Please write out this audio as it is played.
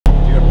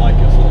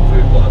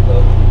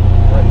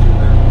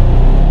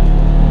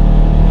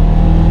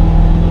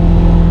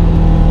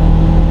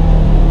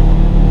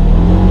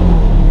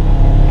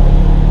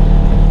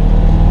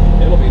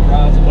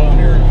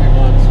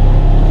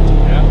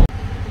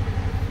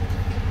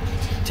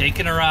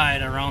Taking a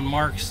ride around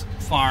Mark's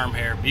farm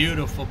here.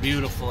 Beautiful,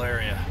 beautiful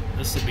area.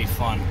 This would be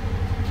fun.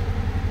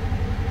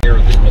 Here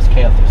is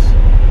miscanthus.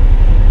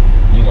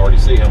 You can already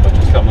see how much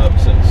has come up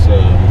since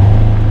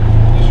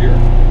this year.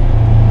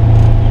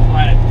 You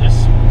planted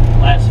this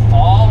last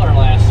fall or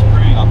last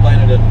spring? I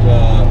planted it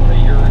a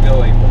year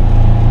ago, April.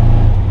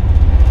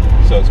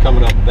 So it's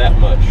coming up that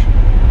much.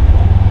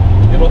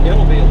 It'll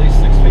be at least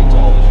 6 feet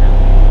tall this year.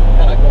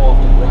 Kind of go off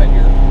to the right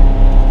here.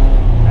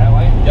 That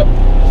way? Yep.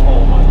 Just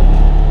follow my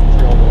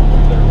trail going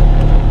through there.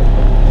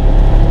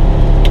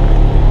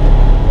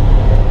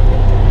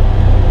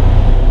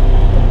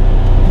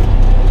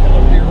 Hello,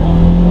 deer on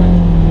the right.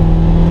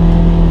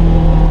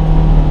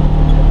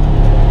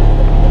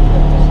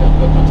 So I'll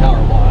put my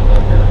tower line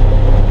up here.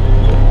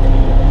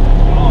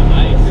 Oh,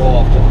 nice. Go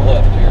off to the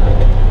left here.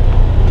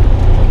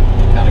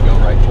 Kind of go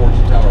right towards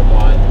the tower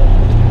line.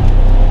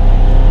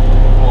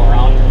 Go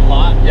around your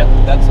plot? Yep,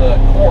 that's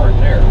corn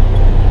there.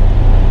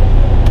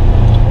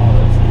 Oh,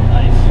 that's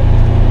nice.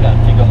 Got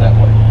to go that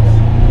way.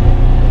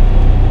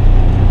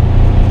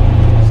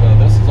 So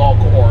this is all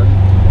corn.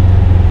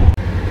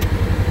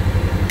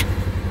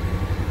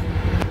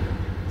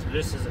 So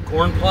this is a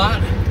corn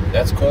plot?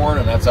 That's corn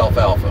and that's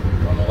alfalfa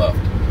on the left.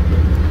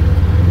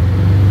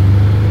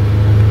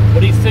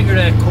 What do you figure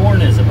that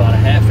corn is? About a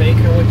half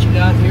acre what you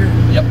got here?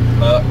 Yep,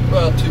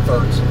 well,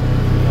 2/3.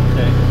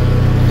 Okay.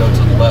 Go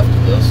to the left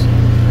of this.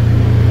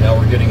 Now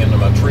we're getting into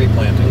my tree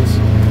plantings.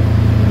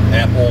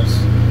 Apples,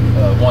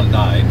 one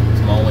died.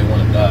 It's the only one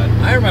that died.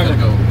 I remember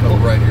Go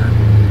right here.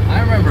 I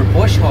remember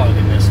bush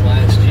hogging this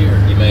last year.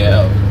 You may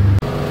have.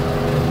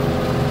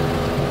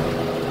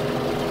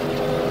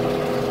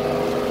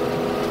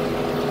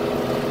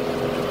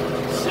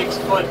 6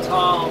 foot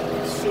tall,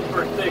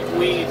 super thick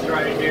weeds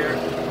right here.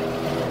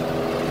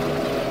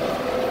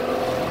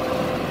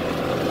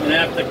 I'm gonna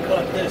have to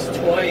cut this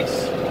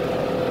twice.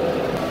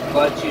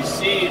 But you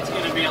see, it's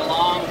gonna be a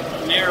long,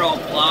 narrow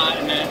plot,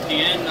 and at the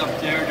end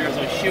up there, there's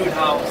a shoot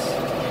house.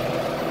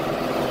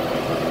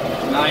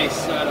 Nice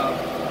setup.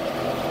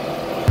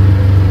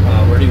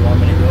 Where do you want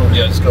me to go?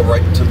 Yeah, just go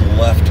right to the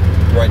left,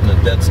 right in the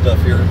dead stuff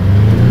here.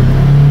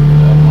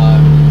 Up high.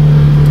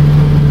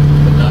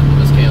 But not in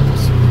this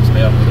campus.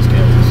 Stay out of this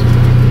campus.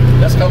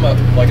 That's come up,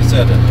 like I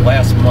said,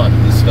 last month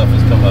this stuff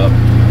has come up.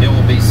 It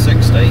will be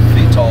 6 to 8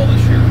 feet tall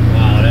this year.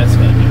 Wow, that's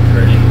gonna be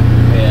pretty.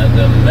 And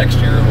then next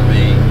year it will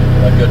be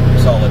a good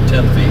solid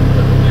 10 feet,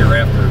 but the year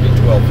after it'll be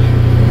 12 feet.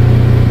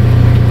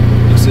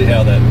 You see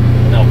how that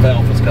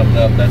alfalfa's coming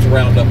up? That's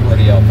Roundup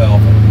Ready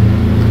alfalfa.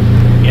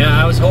 Yeah,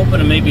 I was hoping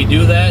to maybe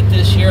do that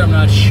this year. I'm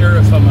not sure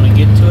if I'm gonna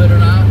get to it or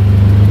not.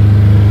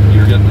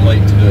 You're getting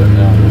late to do it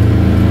now.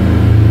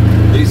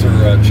 These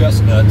are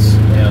chestnuts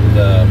and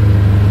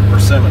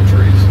persimmon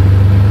trees.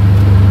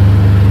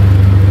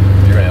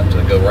 You're gonna have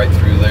to go right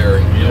through there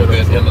and you'll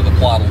get into the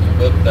plot a little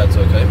bit, but that's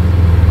okay.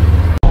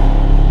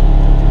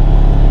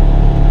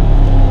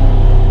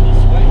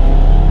 This way?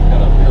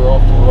 Kind of veer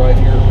off to the right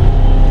here.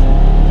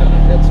 Kind of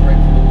head straight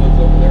for the woods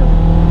over there.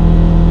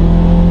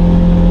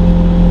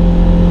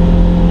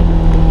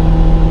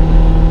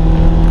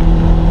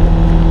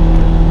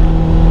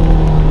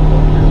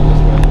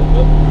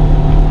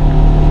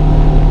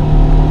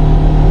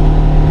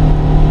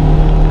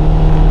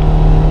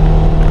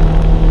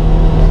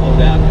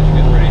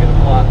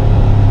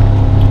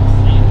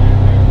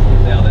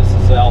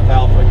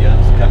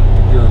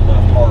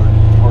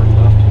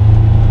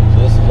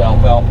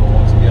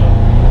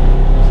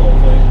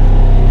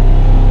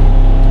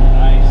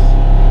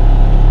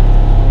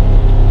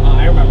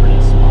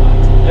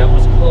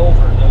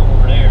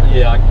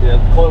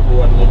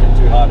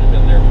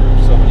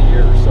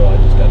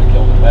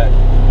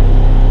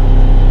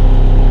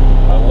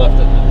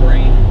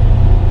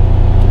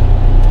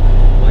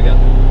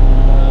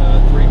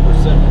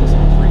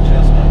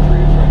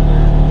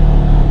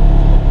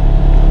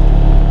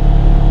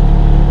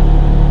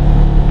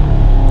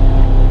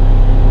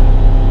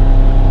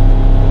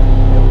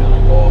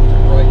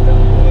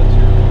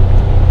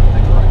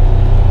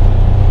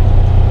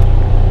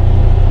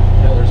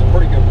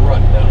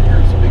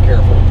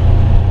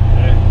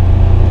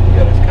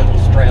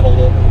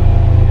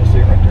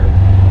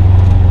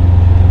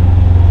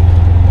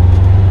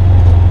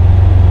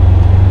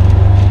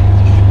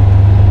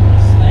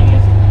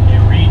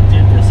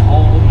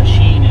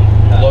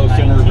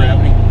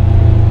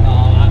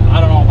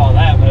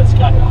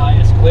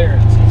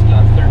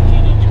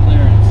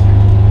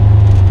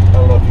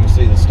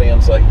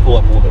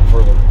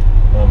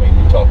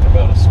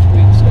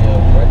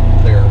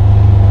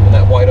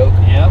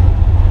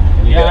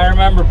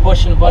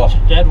 Pushing a bunch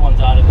of dead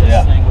ones out of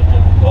this thing with the. I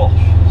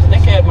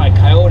think I had my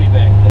coyote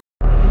back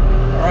there.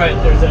 All right,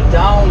 there's a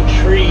down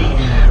tree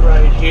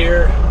right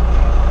here,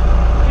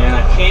 and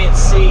I can't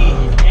see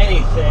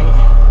anything,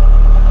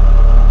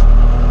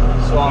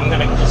 so I'm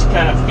gonna just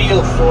kind of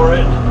feel for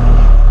it.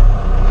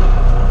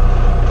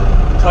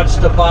 Touch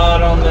the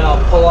bottom, then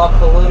I'll pull up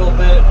a little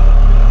bit,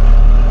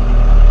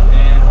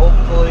 and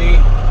hopefully.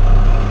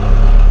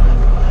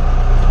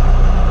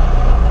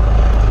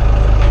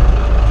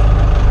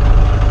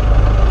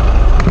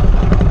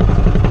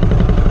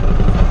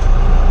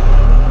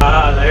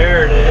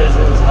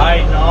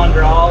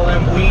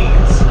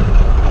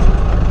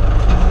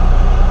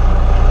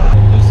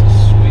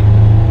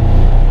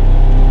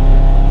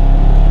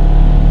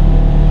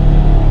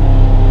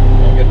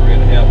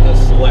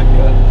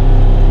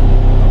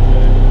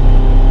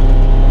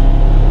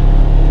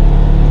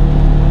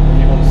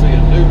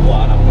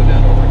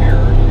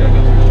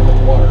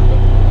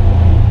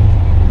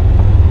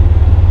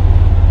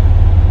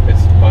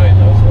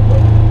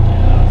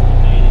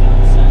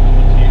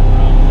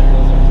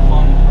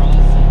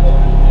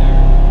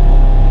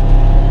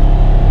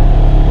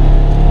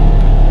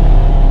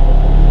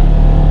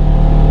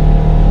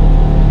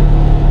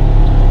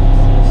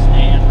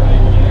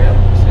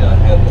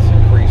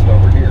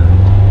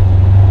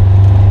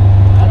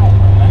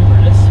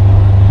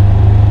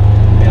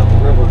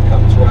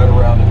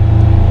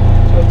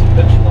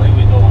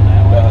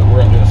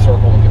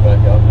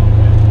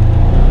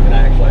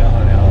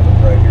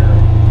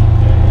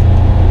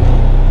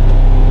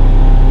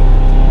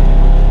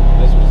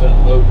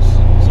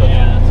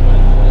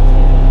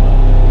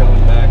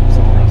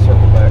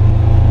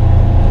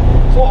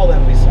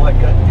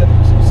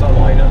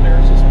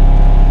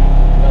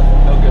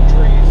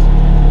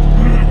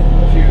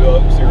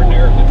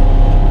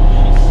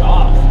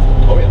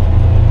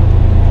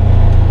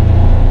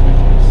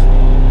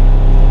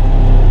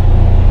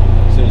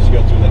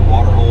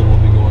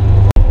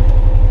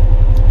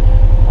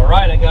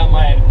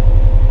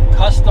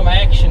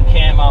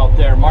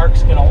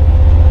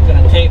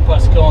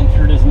 us going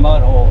through this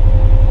mud hole.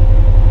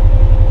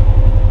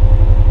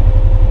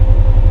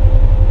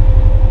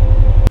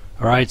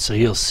 Alright, so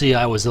you'll see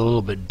I was a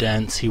little bit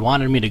dense. He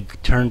wanted me to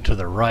turn to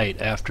the right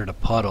after the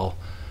puddle,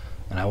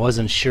 and I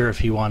wasn't sure if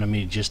he wanted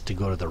me just to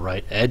go to the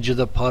right edge of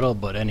the puddle,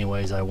 but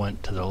anyways I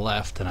went to the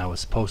left and I was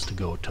supposed to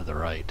go to the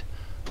right,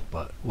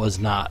 but was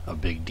not a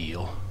big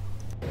deal.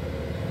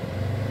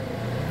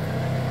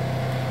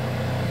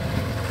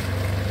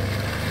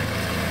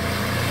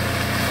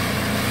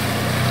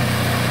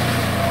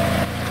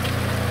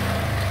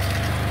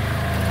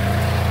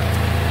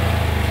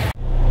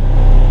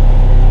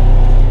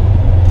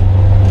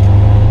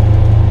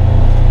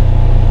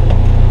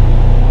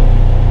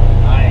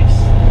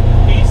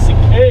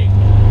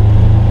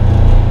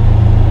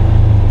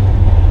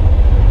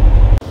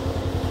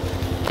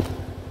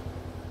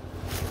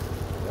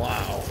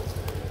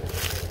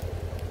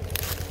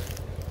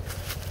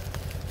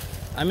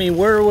 I mean,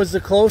 where was the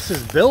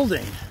closest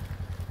building?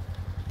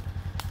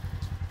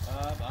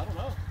 I don't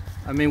know.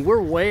 I mean, we're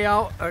way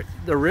out.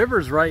 The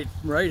river's right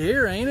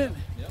here, ain't it?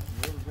 Yep,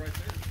 the river's right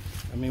there.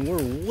 I mean,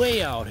 we're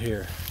way out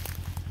here.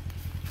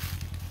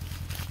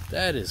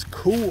 That is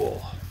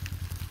cool.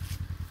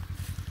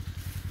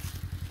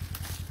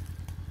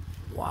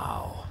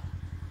 Wow.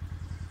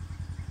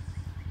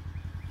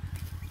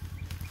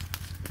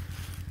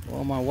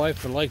 Well, my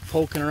wife would like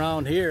poking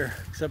around here,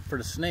 except for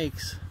the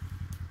snakes.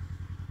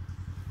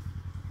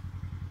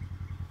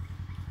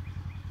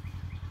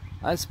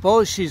 I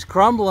suppose she's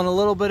crumbling a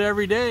little bit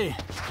every day.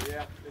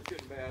 Yeah, it's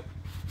getting bad.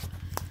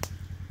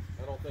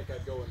 I don't think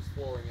I'd go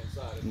exploring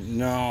inside it.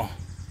 No.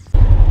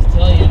 I'll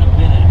tell you in a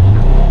minute.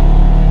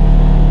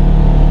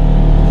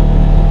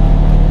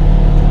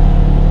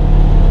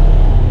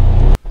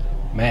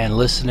 Man,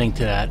 listening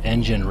to that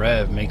engine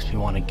rev makes me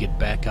want to get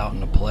back out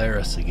in the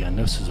Polaris again.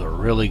 This is a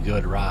really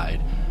good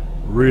ride.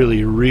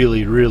 Really,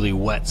 really, really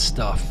wet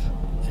stuff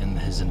in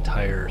his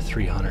entire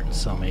 300 and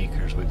some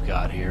acres we've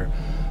got here.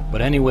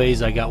 But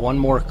anyways, I got one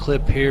more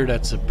clip here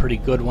that's a pretty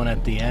good one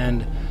at the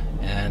end,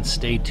 and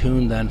stay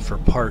tuned then for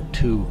part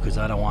 2, because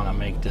I don't want to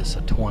make this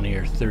a 20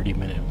 or 30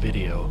 minute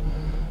video,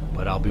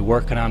 but I'll be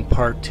working on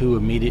part 2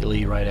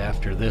 immediately right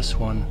after this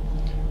one.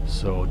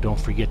 So don't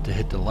forget to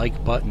hit the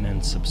like button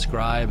and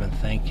subscribe, and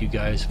thank you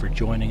guys for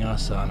joining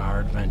us on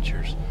our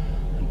adventures.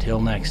 Until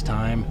next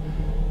time,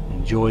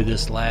 enjoy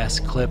this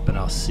last clip, and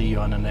I'll see you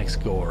on the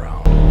next go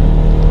around.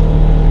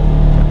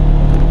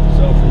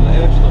 So from the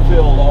edge of the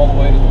field all the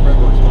way to the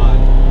river is mine.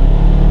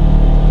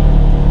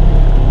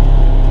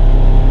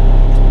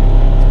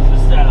 Is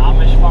this that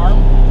Amish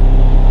farm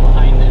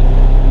behind it?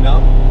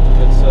 No,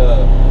 it's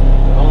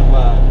owned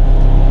by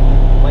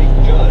late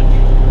judge.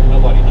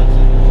 Nobody hunts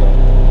it. So.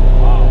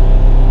 Wow.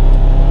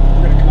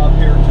 We're going to come up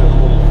here to a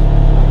little,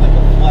 I think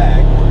a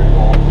flag. We're going to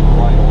go off to the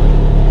right on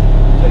it,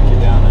 take you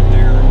down in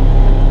there,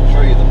 and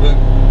show you the boot.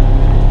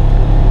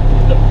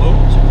 The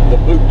boot? The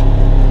boot.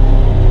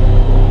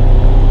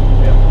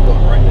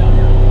 Going right down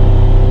here.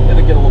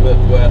 It'll get a little bit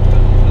wet,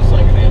 but this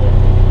thing can handle it.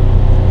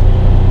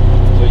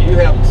 So you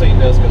haven't seen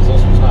this because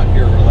this was not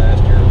here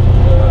last year.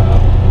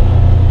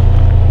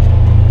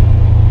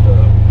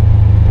 The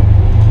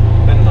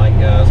midnight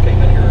guys came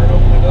in here and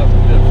opened it up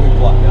and did a food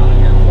plot down in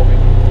here for me.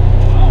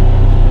 Wow.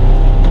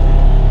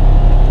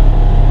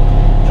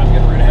 I'm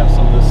getting ready to have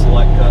some of this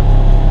select cut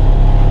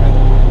and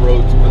the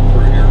roads put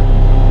through here.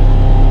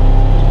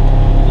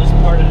 Is this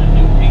part of the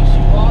new piece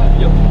you bought?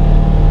 Yep.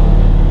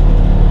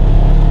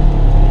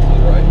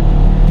 Right.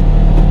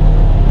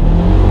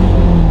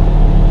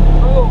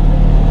 Oh.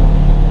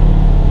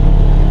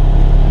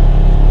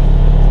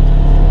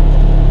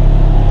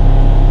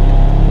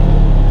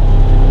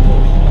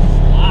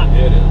 Slop.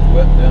 It is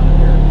wet down in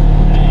here.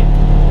 Dang.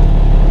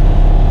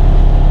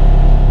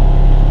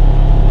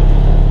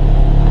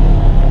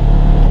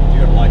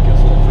 You're gonna like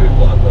this little food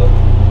plot though,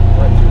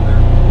 right through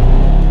there.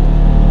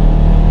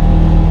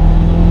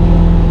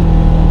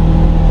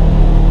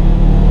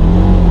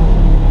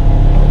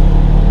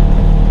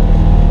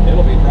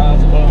 It'll be dry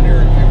as a bone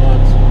here in a few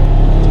months.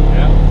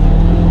 Yeah.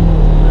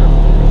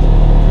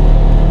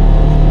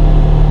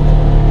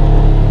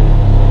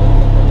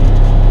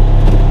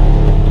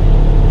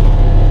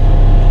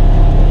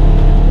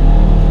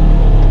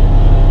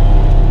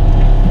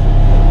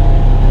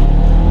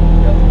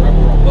 Got the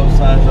rubber on both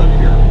sides of it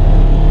here.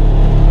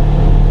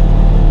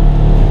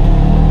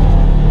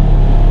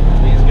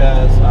 These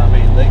guys, I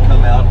mean, they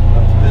come out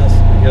of this,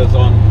 it goes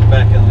on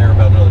back in there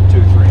about another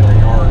 2-3